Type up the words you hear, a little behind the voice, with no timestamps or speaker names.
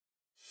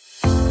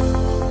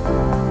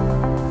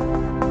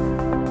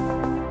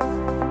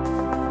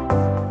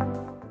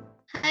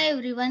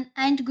everyone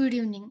and good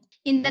evening.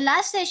 In the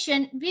last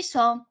session, we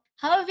saw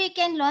how we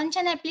can launch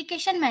an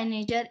application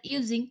manager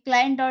using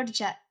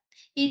client.jar.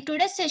 In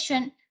today's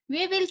session,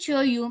 we will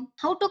show you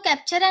how to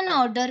capture an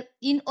order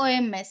in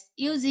OMS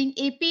using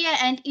API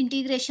and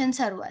integration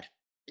server.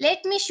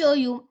 Let me show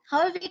you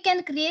how we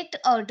can create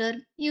order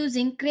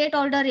using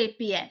createOrder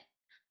API.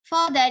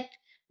 For that,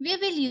 we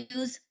will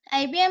use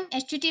IBM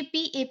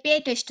HTTP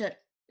API tester,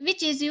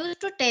 which is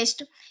used to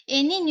test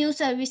any new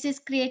services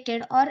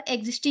created or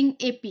existing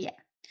API.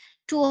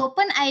 To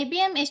open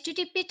IBM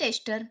HTTP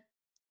tester,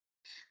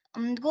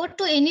 go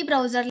to any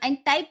browser and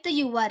type the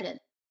URL.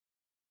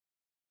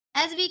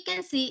 As we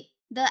can see,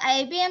 the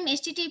IBM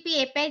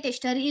HTTP API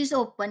tester is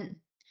open.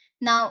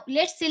 Now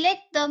let's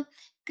select the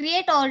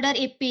Create Order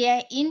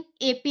API in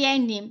API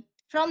name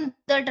from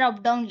the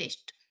drop-down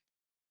list.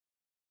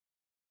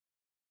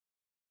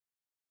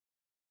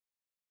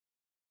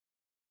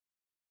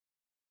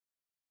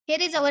 Here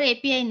is our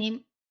API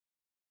name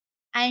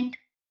and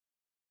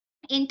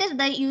enter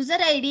the user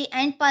ID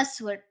and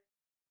password.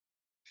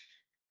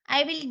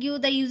 I will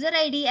give the user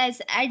ID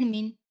as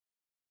admin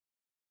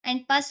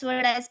and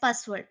password as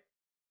password.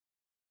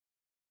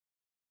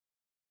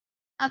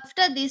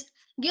 After this,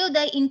 give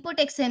the input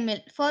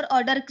XML for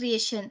order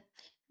creation.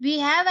 We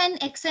have an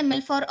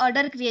XML for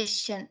order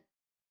creation.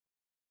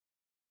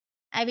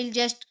 I will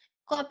just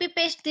copy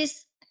paste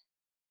this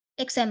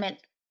XML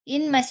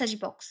in message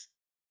box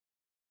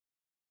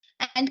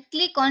and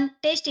click on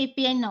test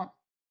API now.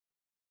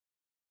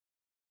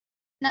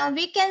 Now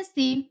we can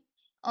see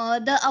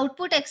the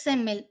output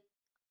XML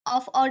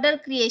of order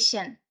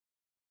creation.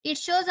 It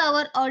shows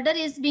our order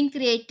is being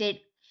created.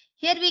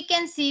 Here we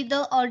can see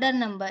the order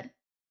number.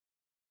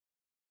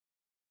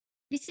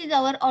 This is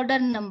our order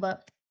number.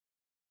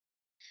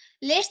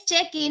 Let's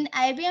check in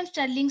IBM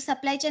Sterling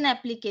Supply Chain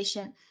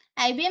application.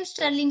 IBM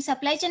Sterling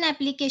Supply Chain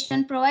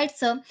application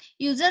provides a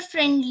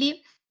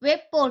user-friendly web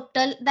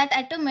portal that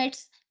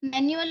automates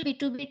manual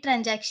B2B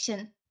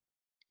transaction.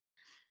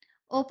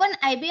 Open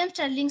IBM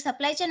Sterling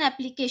Supply Chain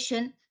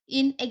application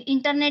in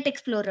Internet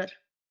Explorer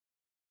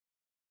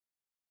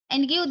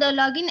and give the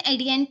login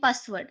ID and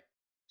password.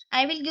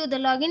 I will give the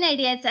login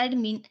ID as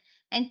admin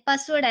and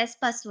password as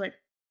password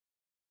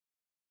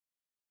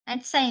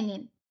and sign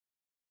in.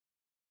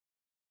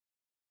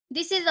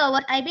 This is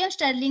our IBM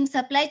Sterling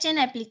Supply Chain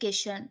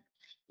application.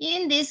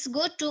 In this,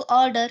 go to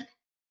Order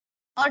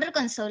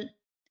console.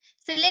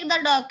 Select the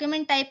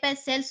document type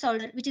as sales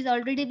order, which is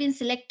already been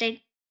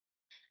selected,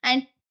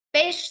 and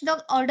paste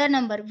the order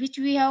number which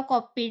we have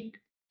copied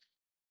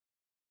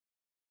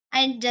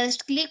and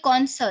just click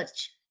on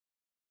search.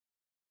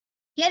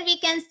 Here we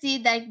can see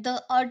that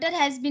the order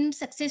has been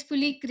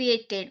successfully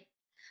created.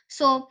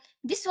 So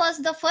this was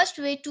the first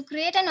way to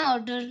create an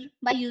order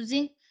by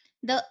using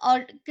the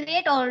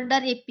create order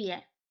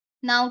API.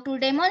 Now to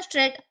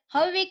demonstrate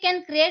how we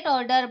can create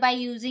order by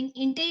using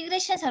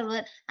integration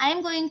server, I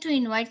am going to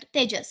invite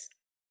Tejas.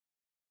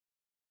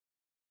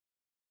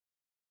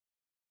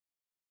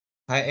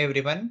 Hi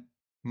everyone,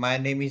 my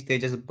name is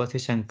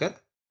Tejas Shankar.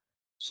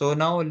 So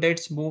now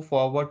let's move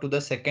forward to the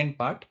second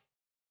part.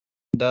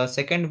 The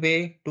second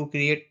way to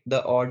create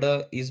the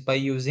order is by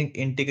using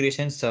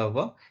integration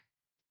server.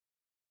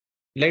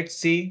 Let's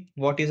see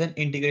what is an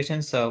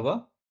integration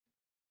server.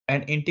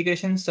 An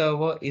integration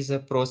server is a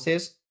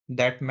process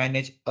that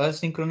manages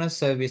asynchronous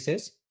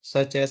services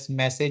such as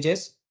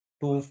messages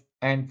to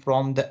and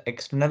from the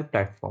external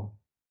platform.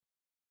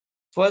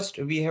 First,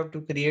 we have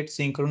to create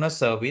synchronous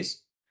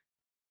service.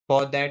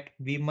 For that,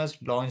 we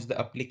must launch the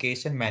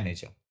application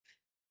manager.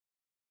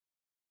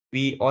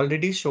 We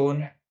already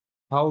shown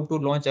how to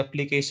launch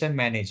application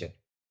manager.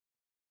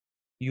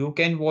 You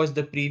can watch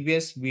the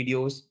previous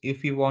videos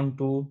if you want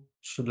to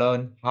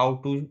learn how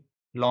to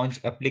launch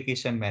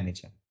application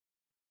manager.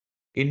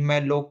 In my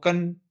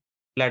local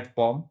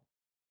platform,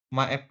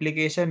 my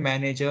application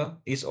manager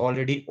is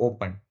already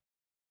open.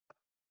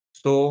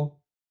 So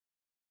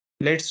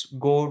let's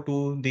go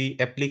to the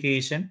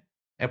application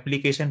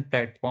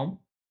platform,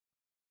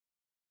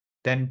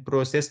 then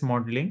process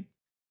modeling,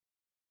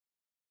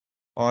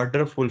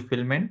 order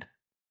fulfillment,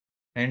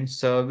 and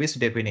service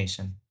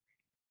definition.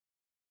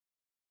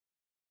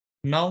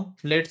 Now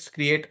let's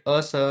create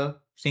a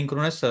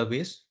synchronous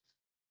service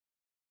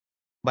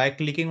by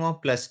clicking on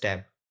plus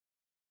tab.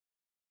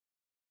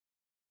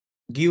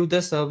 Give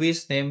the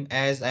service name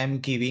as I'm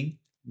giving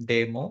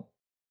demo,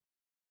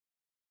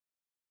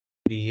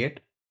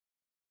 create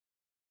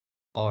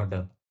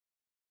order,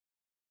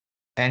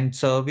 and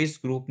service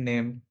group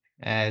name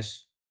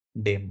as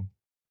demo,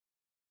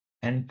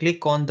 and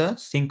click on the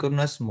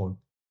synchronous mode.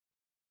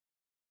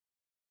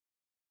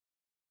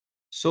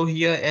 So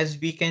here, as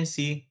we can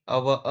see,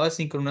 our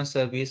asynchronous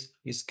service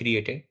is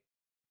created.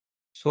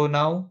 So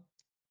now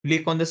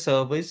click on the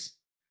service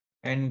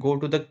and go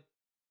to the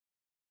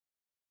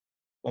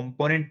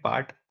component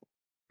part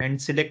and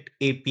select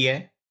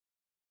API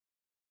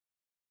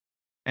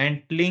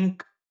and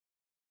link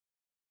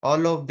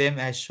all of them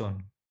as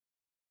shown.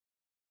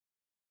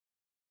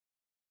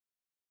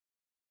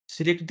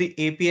 Select the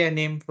API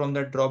name from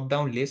the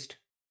drop-down list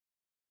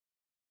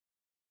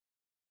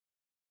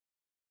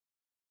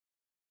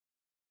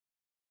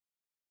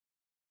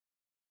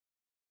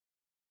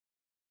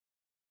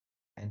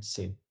and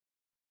save.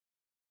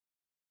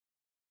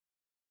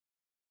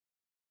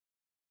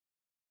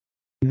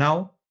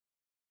 Now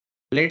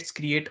let's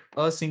create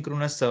a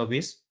synchronous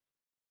service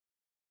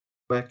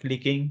by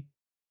clicking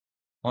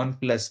on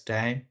plus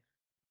sign.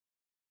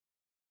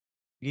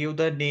 Give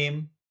the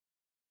name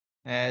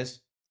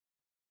as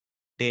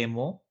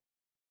demo,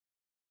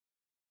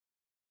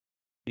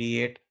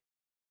 create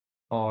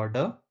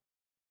order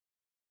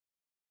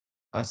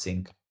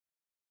async,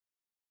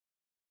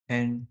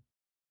 and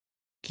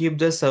keep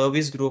the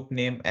service group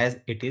name as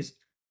it is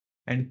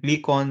and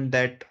click on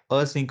that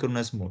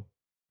asynchronous mode.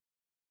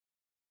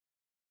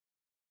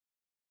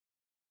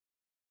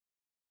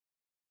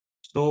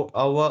 So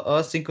our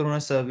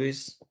asynchronous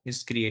service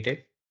is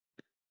created.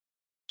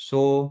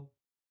 So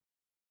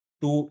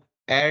to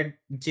add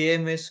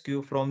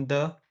JMSQ from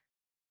the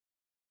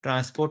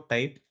transport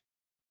type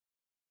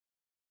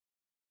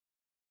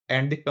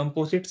and the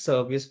composite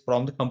service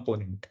from the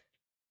component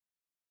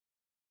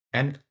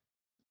and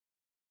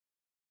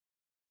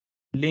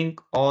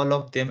link all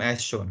of them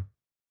as shown.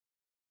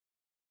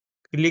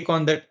 Click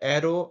on that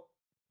arrow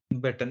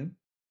button.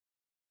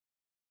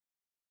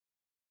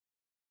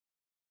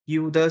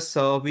 Give the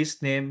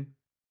service name,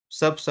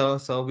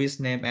 service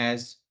name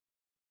as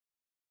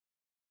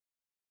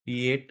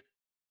create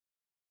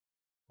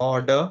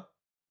order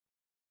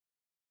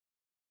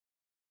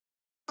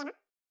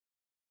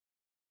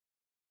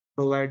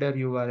provider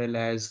URL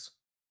as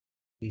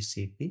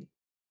TCP.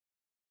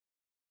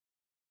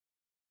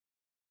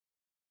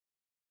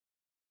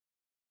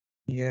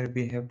 Here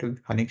we have the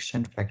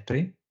connection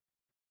factory.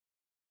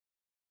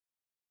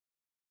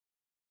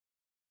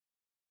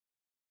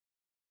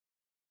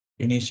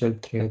 Initial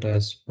thread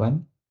as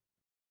 1.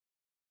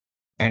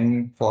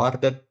 And for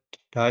the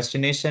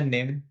destination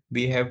name,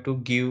 we have to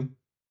give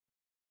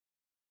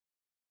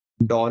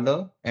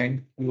dollar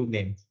and Q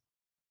name.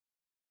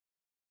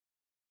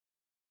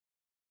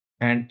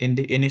 And in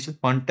the initial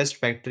contest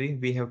factory,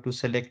 we have to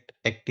select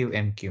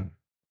ActiveMQ.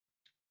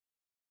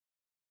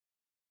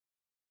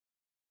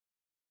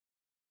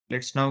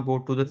 Let's now go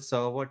to the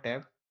server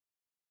tab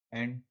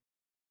and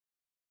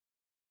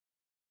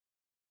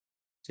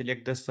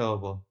select the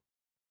server.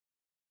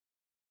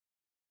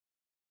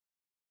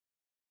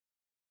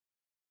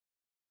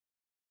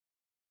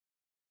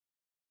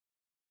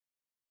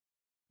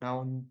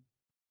 Now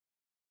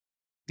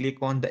click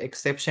on the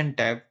exception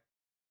tab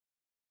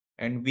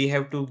and we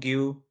have to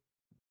give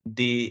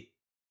the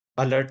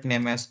alert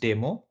name as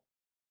demo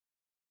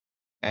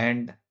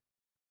and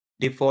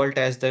default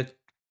as the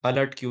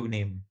alert queue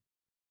name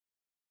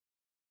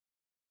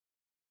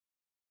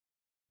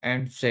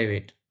and save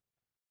it.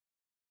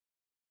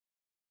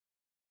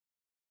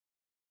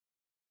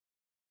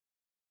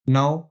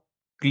 Now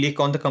click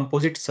on the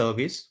composite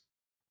service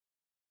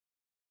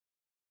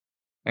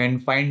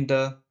and find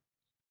the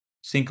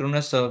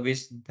synchronous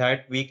service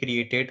that we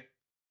created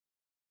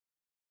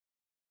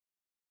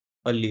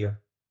earlier.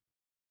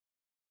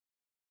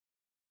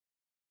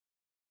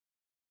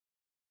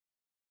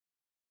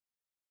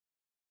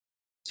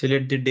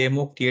 Select the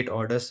demo create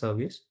order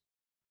service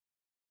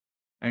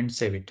and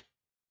save it.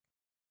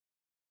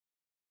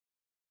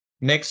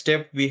 Next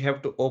step, we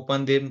have to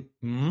open the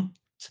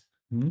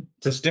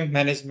system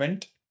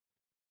management.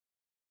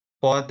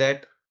 For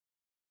that,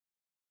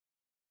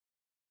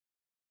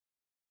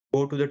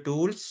 go to the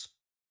tools,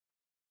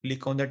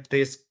 click on the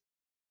trace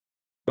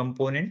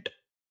component.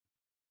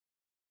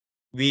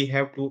 We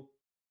have to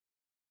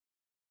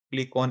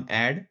click on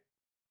add.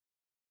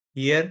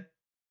 Here,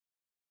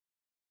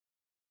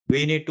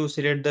 we need to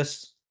select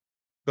this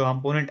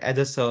component as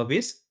a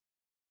service.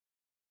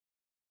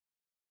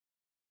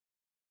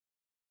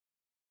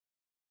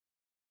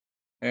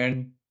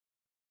 And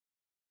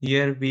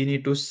here we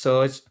need to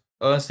search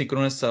a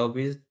synchronous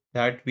service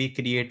that we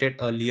created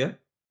earlier.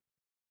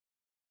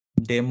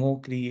 Demo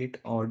create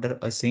order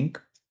async.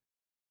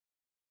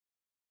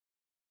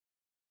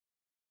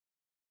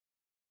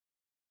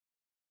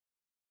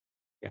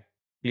 Yeah,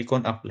 click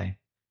on apply.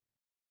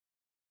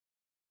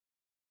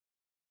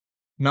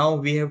 Now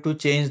we have to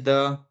change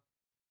the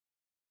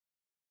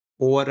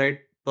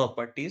override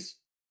properties.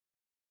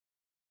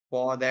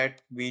 For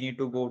that, we need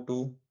to go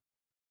to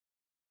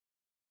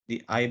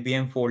the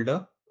IBM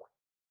folder.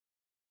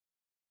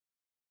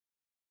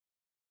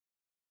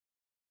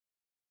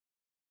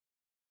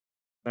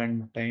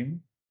 Runtime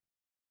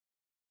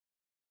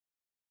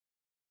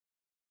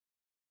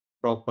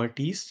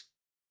properties.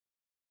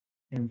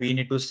 And we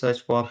need to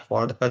search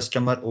for the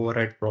customer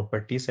override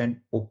properties and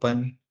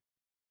open.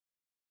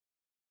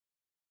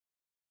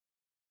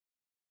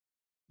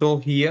 So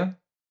here,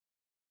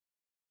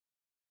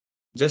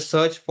 just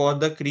search for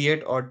the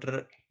create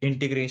order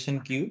integration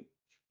queue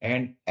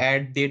and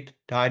add the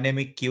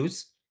dynamic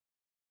queues.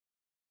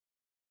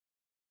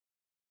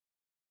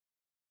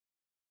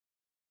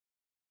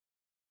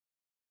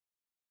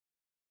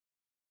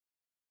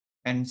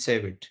 And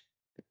save it.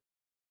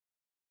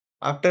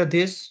 After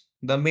this,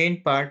 the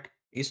main part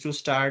is to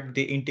start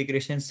the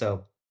integration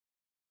server.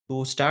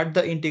 To start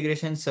the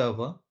integration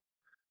server,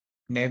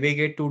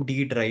 navigate to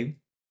D drive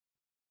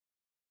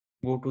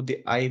go to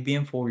the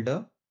IBM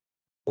folder,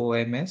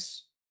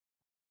 OMS,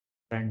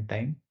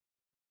 runtime,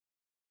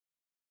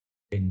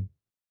 bin.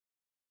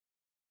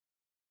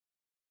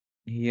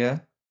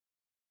 Here,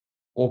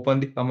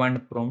 open the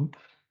command prompt,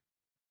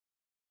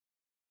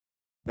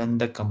 run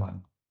the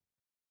command.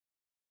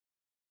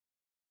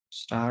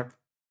 Start.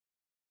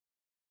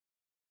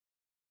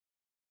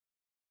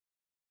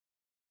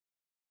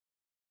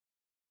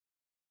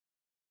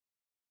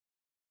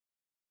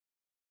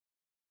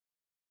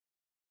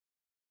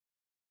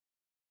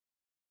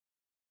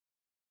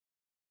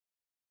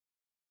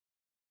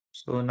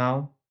 So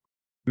now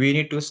we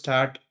need to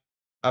start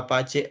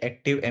Apache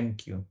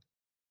ActiveMQ.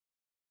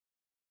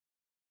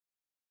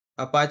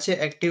 Apache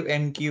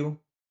ActiveMQ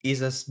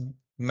is a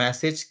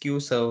message queue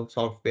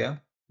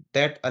software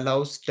that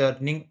allows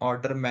turning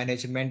order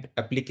management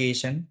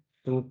application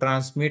to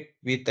transmit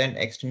with an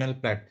external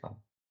platform.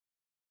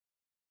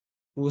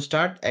 To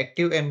start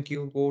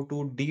ActiveMQ, go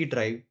to D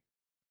drive,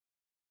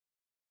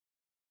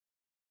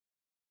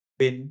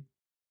 bin,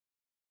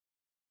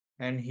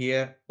 and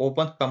here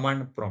open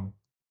command prompt.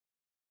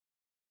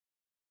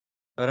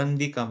 Run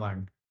the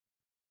command.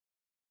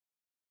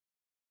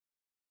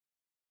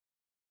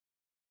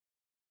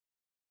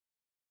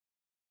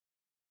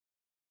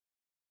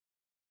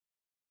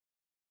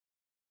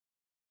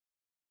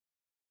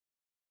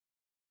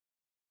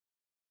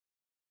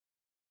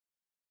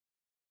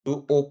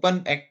 To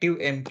open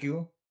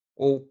ActiveMQ,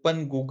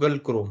 open Google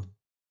Chrome.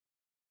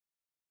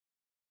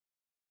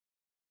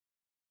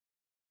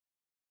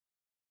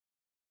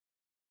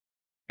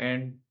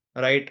 And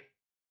write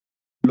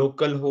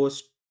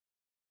localhost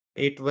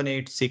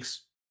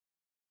 8186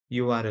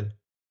 URL.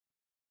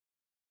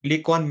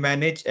 Click on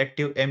Manage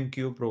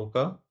ActiveMQ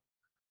Broker.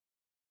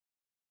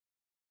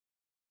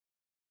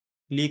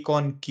 Click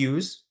on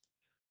Queues.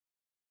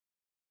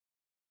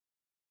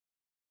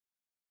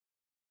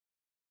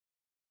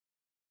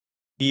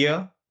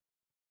 Here,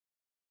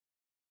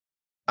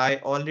 I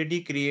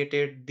already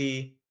created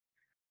the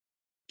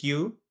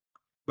queue,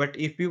 but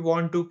if you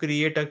want to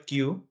create a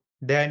queue,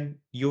 then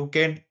you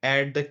can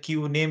add the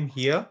queue name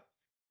here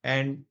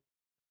and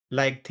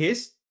like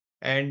this,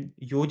 and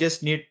you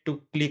just need to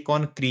click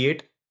on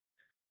create.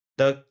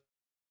 The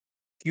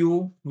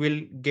queue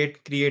will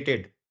get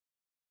created.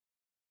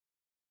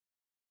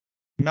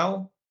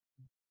 Now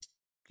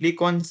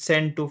click on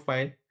send to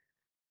file.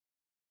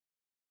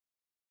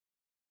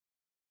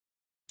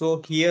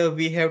 So here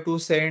we have to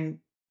send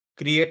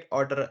create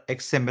order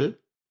XML.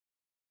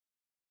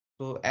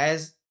 So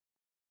as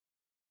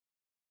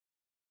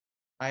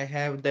I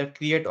have the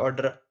create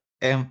order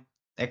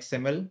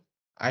XML,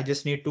 I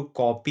just need to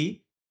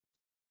copy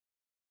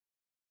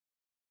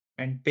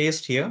and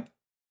paste here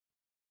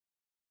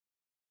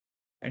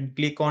and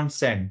click on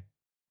send.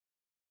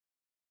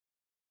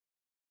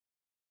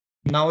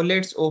 Now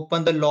let's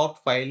open the log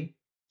file.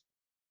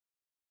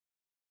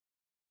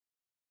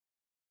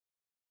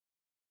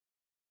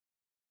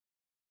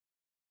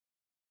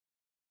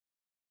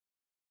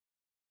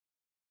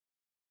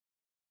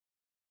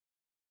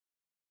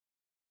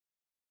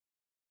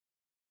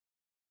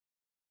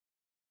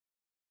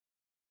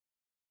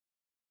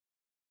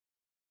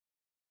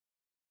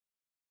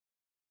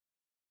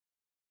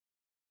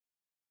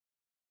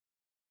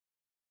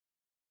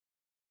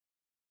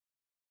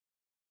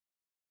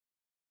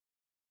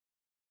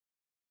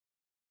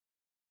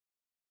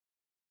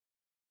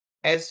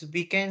 As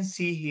we can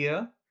see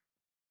here,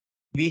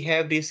 we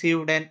have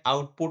received an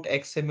output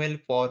XML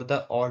for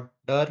the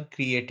order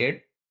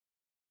created.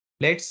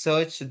 Let's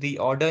search the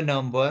order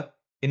number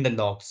in the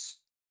logs.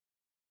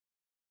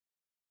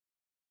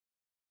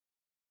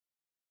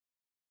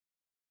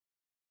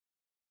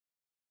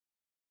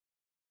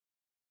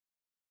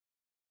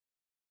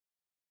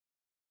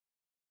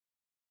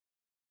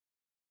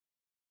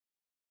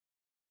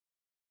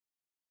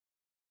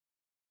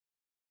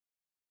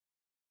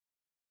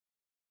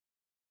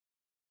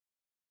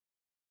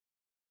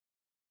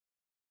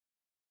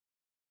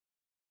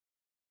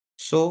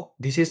 So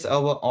this is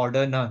our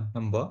order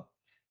number.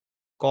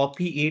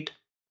 Copy it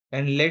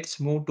and let's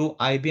move to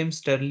IBM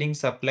Sterling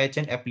supply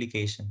chain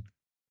application.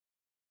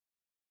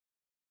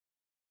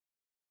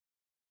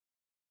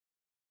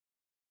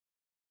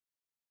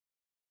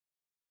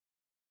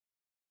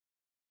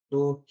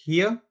 So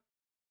here,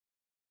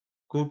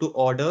 go to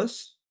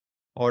orders,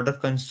 order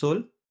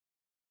console.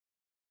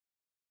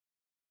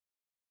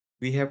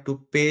 We have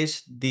to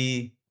paste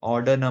the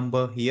order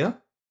number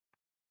here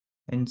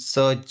and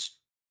search.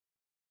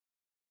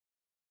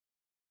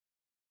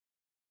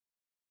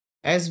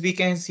 As we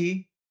can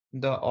see,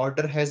 the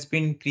order has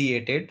been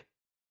created.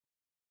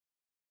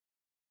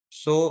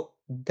 So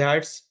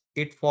that's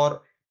it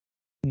for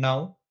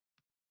now.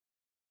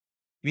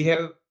 We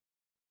have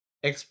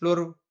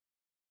explored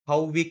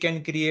how we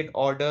can create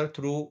order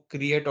through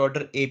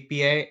createOrder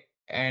API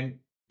and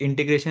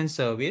integration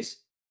service.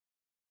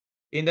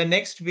 In the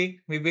next week,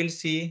 we will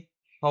see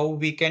how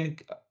we can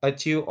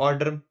achieve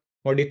order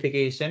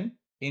modification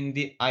in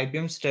the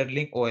IBM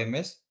Sterling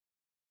OMS.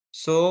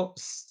 So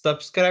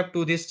subscribe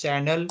to this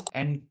channel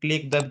and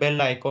click the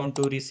bell icon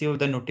to receive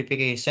the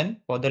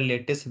notification for the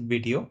latest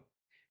video.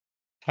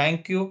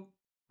 Thank you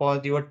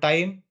for your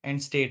time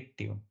and stay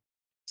tuned.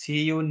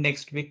 See you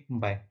next week.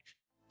 Bye.